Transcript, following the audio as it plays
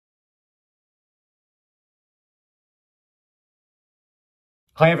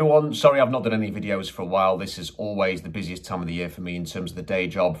Hi everyone, sorry I've not done any videos for a while. This is always the busiest time of the year for me in terms of the day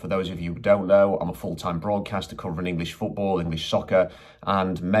job. For those of you who don't know, I'm a full-time broadcaster covering English football, English soccer,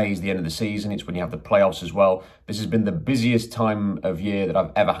 and May is the end of the season. It's when you have the playoffs as well. This has been the busiest time of year that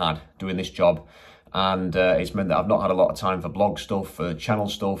I've ever had doing this job. And it's meant that I've not had a lot of time for blog stuff, for channel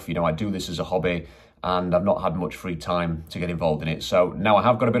stuff. You know, I do this as a hobby and I've not had much free time to get involved in it. So now I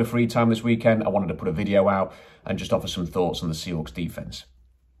have got a bit of free time this weekend. I wanted to put a video out and just offer some thoughts on the Seahawks defense.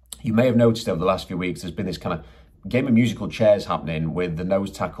 You may have noticed over the last few weeks, there's been this kind of game of musical chairs happening with the nose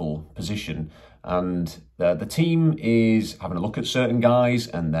tackle position. And the team is having a look at certain guys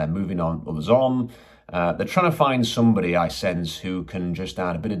and they're moving on others on. They're trying to find somebody, I sense, who can just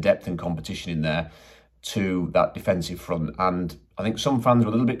add a bit of depth and competition in there to that defensive front. And I think some fans are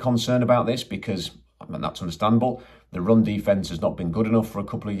a little bit concerned about this because, I mean, that's understandable. The run defense has not been good enough for a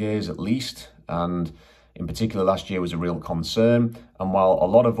couple of years at least. And in particular, last year was a real concern. And while a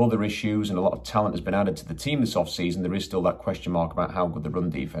lot of other issues and a lot of talent has been added to the team this offseason, there is still that question mark about how good the run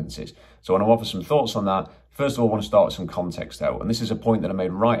defense is. So I want to offer some thoughts on that. First of all, I want to start with some context, though. And this is a point that I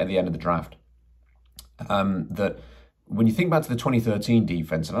made right at the end of the draft. That when you think back to the 2013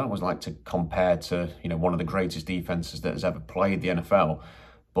 defense, and I always like to compare to, you know, one of the greatest defenses that has ever played the NFL.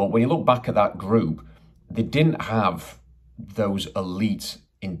 But when you look back at that group, they didn't have those elite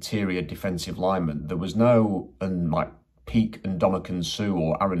interior defensive linemen. There was no like Peak and Dominican Sue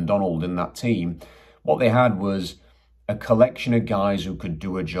or Aaron Donald in that team. What they had was a collection of guys who could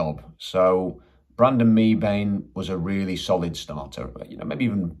do a job. So Brandon Mebane was a really solid starter, you know, maybe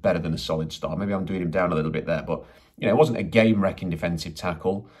even better than a solid start. Maybe I'm doing him down a little bit there, but you know, it wasn't a game-wrecking defensive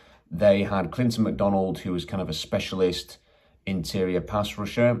tackle. They had Clinton McDonald, who was kind of a specialist interior pass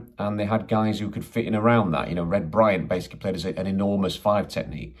rusher, and they had guys who could fit in around that. You know, Red Bryant basically played as an enormous five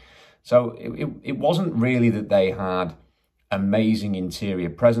technique. So it wasn't really that they had amazing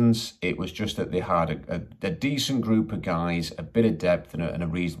interior presence. It was just that they had a decent group of guys, a bit of depth and a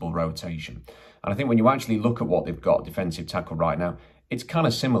reasonable rotation. And I think when you actually look at what they've got defensive tackle right now, it's kind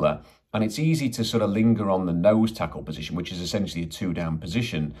of similar. And it's easy to sort of linger on the nose tackle position, which is essentially a two-down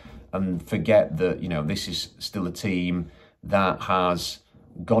position, and forget that, you know, this is still a team that has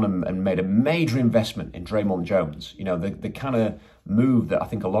gone and made a major investment in Draymond Jones. You know, the kind of move that I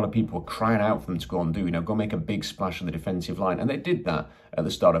think a lot of people were crying out for them to go and do, you know, go make a big splash on the defensive line. And they did that at the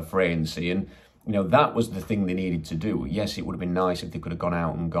start of free agency. And, you know, that was the thing they needed to do. Yes, it would have been nice if they could have gone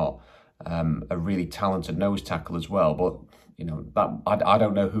out and got a really talented nose tackle as well. But, you know, that I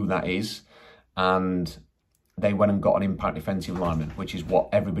don't know who that is. And they went and got an impact defensive lineman, which is what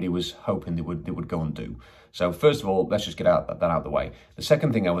everybody was hoping they would go and do. So first of all, let's just get that out of the way. The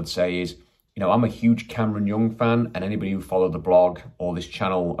second thing I would say is, you know, I'm a huge Cameron Young fan, and anybody who followed the blog or this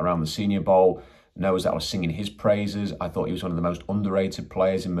channel around the Senior Bowl knows that I was singing his praises. I thought he was one of the most underrated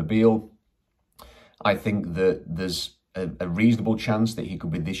players in Mobile. I think that there's a reasonable chance that he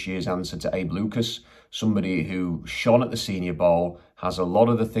could be this year's answer to Abe Lucas, somebody who shone at the Senior Bowl, has a lot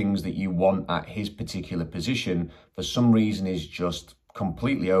of the things that you want at his particular position, for some reason is just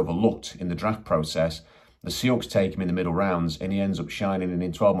completely overlooked in the draft process. The Seahawks take him in the middle rounds and he ends up shining, and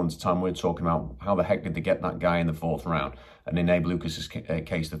in 12 months' time we're talking about how the heck did they get that guy in the fourth round, and in Abe Lucas's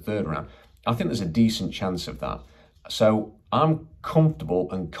case the third round. I think there's a decent chance of that. So I'm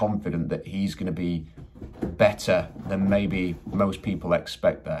comfortable and confident that he's going to be better than maybe most people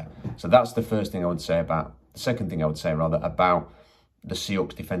expect there. So that's the first thing I would say about, the second thing I would say rather, about the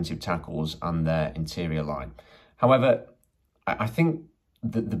Seahawks defensive tackles and their interior line. However, I think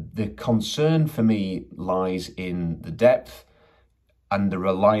the concern for me lies in the depth and the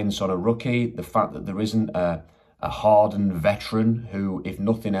reliance on a rookie, the fact that there isn't a hardened veteran who, if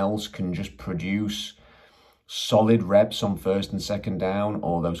nothing else, can just produce solid reps on first and second down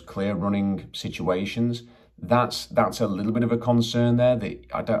or those clear running situations. That's a little bit of a concern there.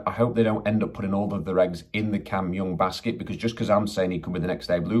 I hope they don't end up putting all of their eggs in the Cam Young basket, because just because I'm saying he could be the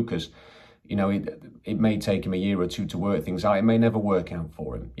next Abe Lucas, you know, it may take him a year or two to work things out. It may never work out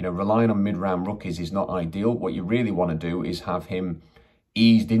for him. You know, relying on mid-round rookies is not ideal. What you really want to do is have him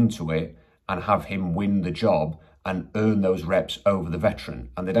eased into it and have him win the job and earn those reps over the veteran.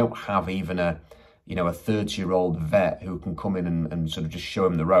 And they don't have even a 30-year-old vet who can come in and sort of just show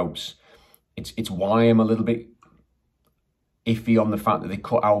him the ropes. It's why I'm a little bit iffy on the fact that they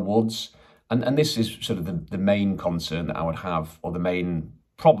cut Al Woods. And this is sort of the main concern that I would have, or the main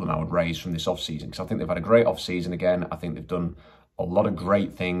problem I would raise from this offseason, because I think they've had a great offseason again. I think they've done a lot of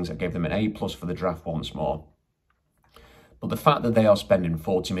great things. I gave them an A+ for the draft once more. But the fact that they are spending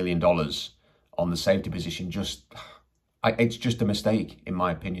 $40 million on the safety position, it's just a mistake, in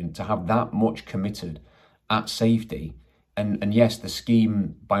my opinion, to have that much committed at safety And yes, the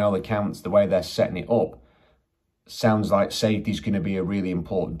scheme, by all accounts, the way they're setting it up, sounds like safety's going to be a really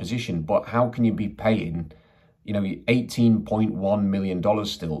important position. But how can you be paying, $18.1 million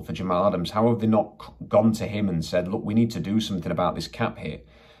still for Jamal Adams? How have they not gone to him and said, look, we need to do something about this cap hit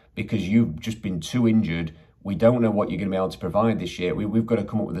because you've just been too injured. We don't know what you're going to be able to provide this year. We've got to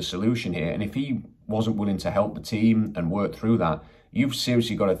come up with a solution here. And if he wasn't willing to help the team and work through that, you've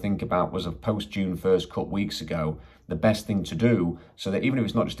seriously got to think about, was a post-June 1st cut weeks ago, the best thing to do, so that even if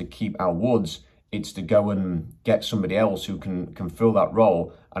it's not just to keep Al Woods, it's to go and get somebody else who can fill that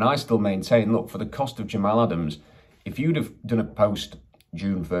role. And I still maintain, look, for the cost of Jamal Adams, if you'd have done a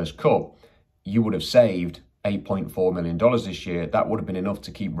post-June 1st cut, you would have saved $8.4 million this year. That would have been enough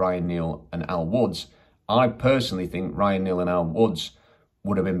to keep Ryan Neal and Al Woods. I personally think Ryan Neal and Al Woods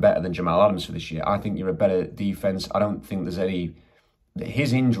would have been better than Jamal Adams for this year. I think you're a better defense. I don't think there's any...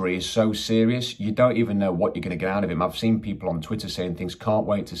 His injury is so serious, you don't even know what you're going to get out of him. I've seen people on Twitter saying things, can't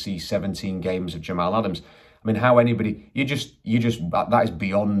wait to see 17 games of Jamal Adams. I mean, how anybody... that is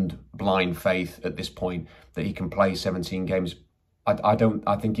beyond blind faith at this point, that he can play 17 games. I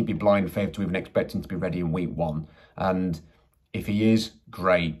think it'd be blind faith to even expect him to be ready in week 1. And if he is,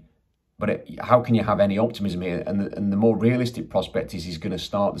 great. But how can you have any optimism here? And the more realistic prospect is he's going to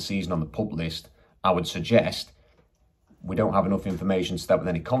start the season on the PUP list. I would suggest. We don't have enough information to start with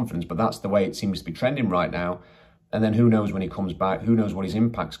any confidence, but that's the way it seems to be trending right now. And then who knows when he comes back? Who knows what his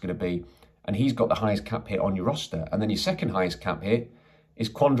impact's going to be? And he's got the highest cap hit on your roster. And then your second highest cap hit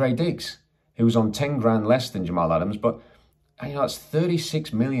is Quandre Diggs, who's on 10 grand less than Jamal Adams. But that's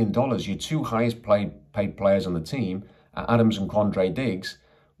 $36 million. Your two highest paid players on the team are Adams and Quandre Diggs,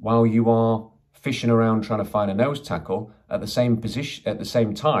 while you are fishing around trying to find a nose tackle at the same position at the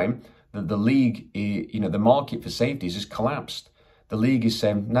same time. The league, the market for safeties has collapsed. The league is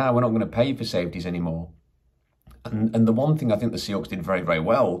saying, no, we're not going to pay for safeties anymore. And the one thing I think the Seahawks did very, very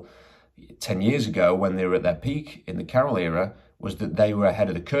well 10 years ago when they were at their peak in the Carroll era was that they were ahead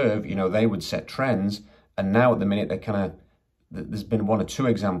of the curve. They would set trends. And now at the minute, there's been one or two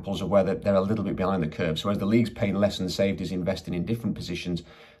examples of where they're a little bit behind the curve. So as the league's paying less than safeties, investing in different positions,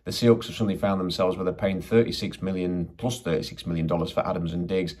 the Seahawks have suddenly found themselves where they're paying $36 million plus $36 million for Adams and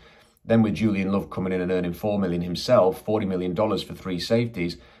Diggs. Then with Julian Love coming in and earning $4 million himself, $40 million for 3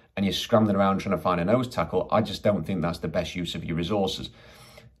 safeties, and you're scrambling around trying to find a nose tackle, I just don't think that's the best use of your resources.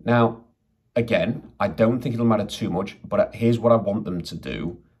 Now, again, I don't think it'll matter too much, but here's what I want them to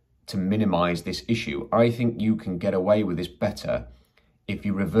do to minimise this issue. I think you can get away with this better if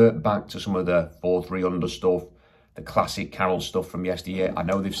you revert back to some of the 4-3 under stuff, the classic Carroll stuff from yesteryear. I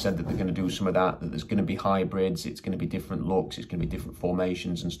know they've said that they're going to do some of that there's going to be hybrids, it's going to be different looks, it's going to be different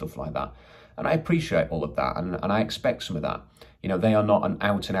formations and stuff like that. And I appreciate all of that, and I expect some of that. They are not an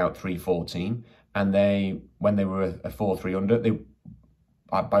out-and-out 3-4 team, and when they were a 4-3 under, they,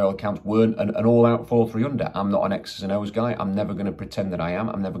 by all accounts, weren't an all-out 4-3 under. I'm not an X's and O's guy. I'm never going to pretend that I am.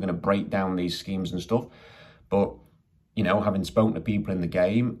 I'm never going to break down these schemes and stuff. But, having spoken to people in the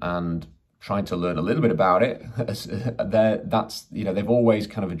game and trying to learn a little bit about it, they've always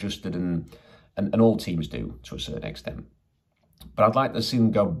kind of adjusted, and all teams do to a certain extent. But I'd like to see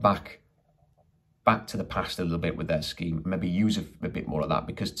them go back to the past a little bit with their scheme, maybe use a bit more of that,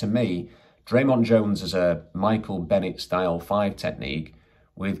 because to me, Draymond Jones is a Michael Bennett style 5 technique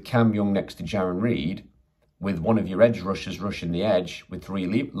with Cam Young next to Jarran Reed, with one of your edge rushers rushing the edge with 3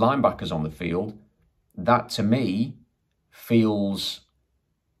 linebackers on the field. That to me feels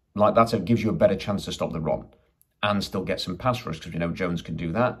like gives you a better chance to stop the run and still get some pass rush, because we know Jones can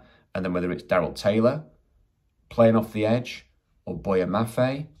do that. And then whether it's Darrell Taylor playing off the edge, or Boya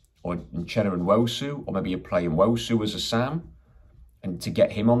Mafe, or Uchenna Nwosu, or maybe you're playing Nwosu as a Sam, and to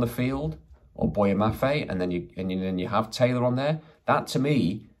get him on the field, or Boya Mafe, and then you have Taylor on there. That to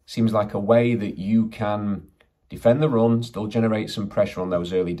me seems like a way that you can defend the run, still generate some pressure on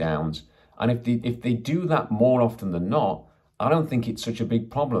those early downs. And if they do that more often than not, I don't think it's such a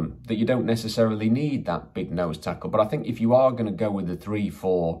big problem, that you don't necessarily need that big nose tackle. But I think if you are going to go with the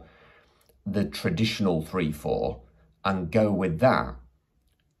 3-4, the traditional 3-4, and go with that,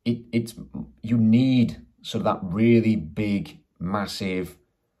 you need sort of that really big, massive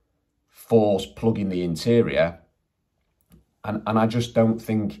force plugging the interior. And I just don't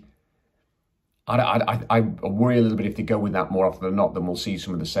think... I worry a little bit if they go with that more often than not, then we'll see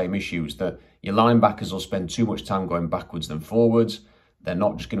some of the same issues, that your linebackers will spend too much time going backwards than forwards. They're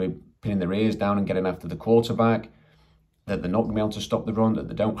not just going to be pinning their ears down and getting after the quarterback, that they're not going to be able to stop the run, that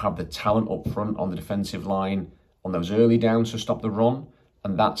they don't have the talent up front on the defensive line on those early downs to stop the run.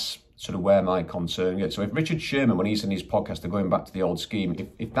 And that's sort of where my concern gets. So if Richard Sherman, when he's in his podcast, are going back to the old scheme,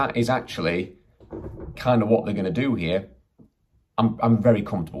 if that is actually kind of what they're going to do here, I'm very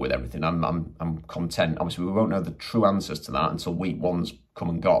comfortable with everything. I'm content. Obviously, we won't know the true answers to that until week one's come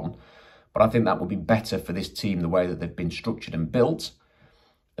and gone. But I think that would be better for this team, the way that they've been structured and built.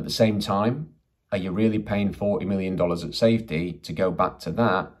 At the same time, are you really paying $40 million at safety to go back to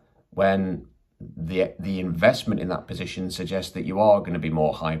that when the investment in that position suggests that you are going to be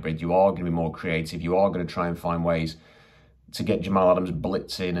more hybrid, you are going to be more creative, you are going to try and find ways to get Jamal Adams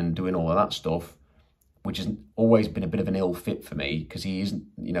blitzing and doing all of that stuff, which has always been a bit of an ill fit for me because he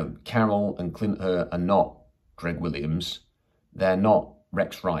isn't, Carroll and Clint Hurtt are not Greg Williams. They're not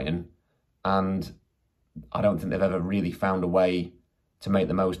Rex Ryan. And I don't think they've ever really found a way to make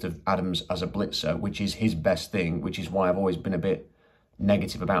the most of Adams as a blitzer, which is his best thing, which is why I've always been a bit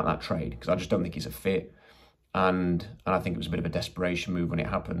negative about that trade, because I just don't think he's a fit. And I think it was a bit of a desperation move when it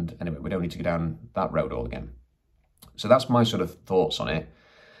happened. Anyway, we don't need to go down that road all again. So that's my sort of thoughts on it.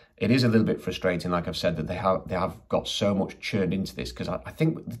 It is a little bit frustrating, like I've said, that they have got so much churned into this, because I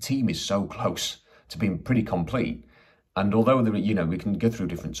think the team is so close to being pretty complete. And although we can go through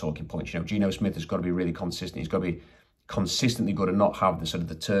different talking points, Geno Smith has got to be really consistent. He's got to be consistently good and not have the sort of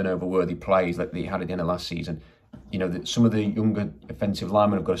the turnover-worthy plays like he had at the end of last season. Some of the younger offensive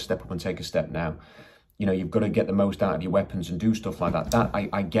linemen have got to step up and take a step now. You've got to get the most out of your weapons and do stuff like that.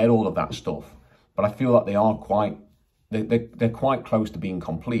 I get all of that stuff, but I feel like they are they're quite close to being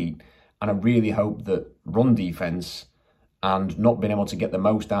complete. And I really hope that run defense and not being able to get the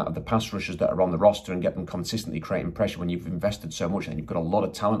most out of the pass rushers that are on the roster and get them consistently creating pressure when you've invested so much and you've got a lot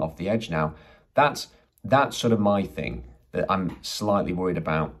of talent off the edge now. That's sort of my thing that I'm slightly worried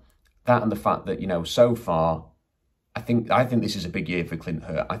about. That and the fact that, so far, I think this is a big year for Clint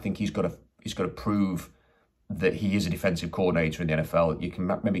Hurtt. I think he's got to prove that he is a defensive coordinator in the NFL. You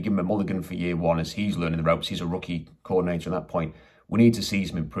can maybe give him a mulligan for year one as he's learning the ropes. He's a rookie coordinator at that point. We need to see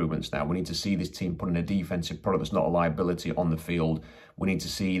some improvements now. We need to see this team put in a defensive product that's not a liability on the field. We need to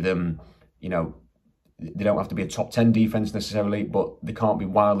see them, they don't have to be a top 10 defense necessarily, but they can't be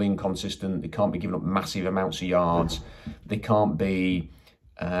wildly inconsistent. They can't be giving up massive amounts of yards. They can't be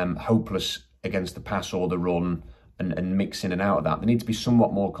hopeless against the pass or the run and mix in and out of that. They need to be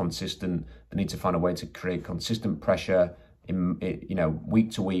somewhat more consistent. They need to find a way to create consistent pressure,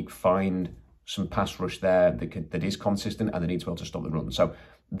 week to week, find some pass rush there that is consistent, and they need to be able to stop the run. So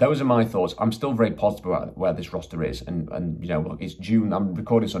those are my thoughts. I'm still very positive about where this roster is. And it's June. I'm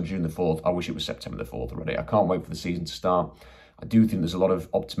recording this on June the 4th. I wish it was September the 4th already. I can't wait for the season to start. I do think there's a lot of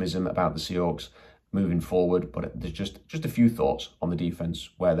optimism about the Seahawks moving forward, but there's just a few thoughts on the defense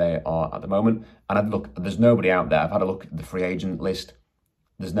where they are at the moment. And there's nobody out there. I've had a look at the free agent list.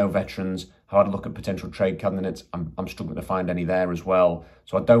 There's no veterans. I've had a look at potential trade candidates. I'm struggling to find any there as well.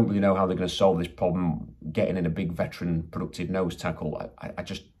 So I don't really know how they're going to solve this problem, getting in a big veteran productive nose tackle. I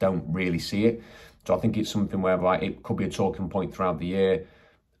just don't really see it. So I think it's something whereby it could be a talking point throughout the year.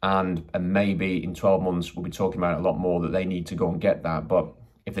 And maybe in 12 months, we'll be talking about it a lot more, that they need to go and get that. But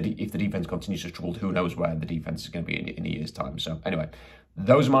if the defense continues to struggle, who knows where the defense is going to be in a year's time. So anyway,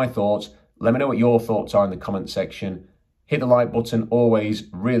 those are my thoughts. Let me know what your thoughts are in the comment section. Hit the like button, always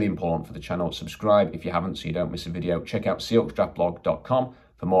really important for the channel. Subscribe if you haven't so you don't miss a video. Check out SeahawksDraftBlog.com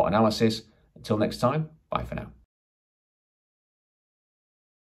for more analysis. Until next time, bye for now.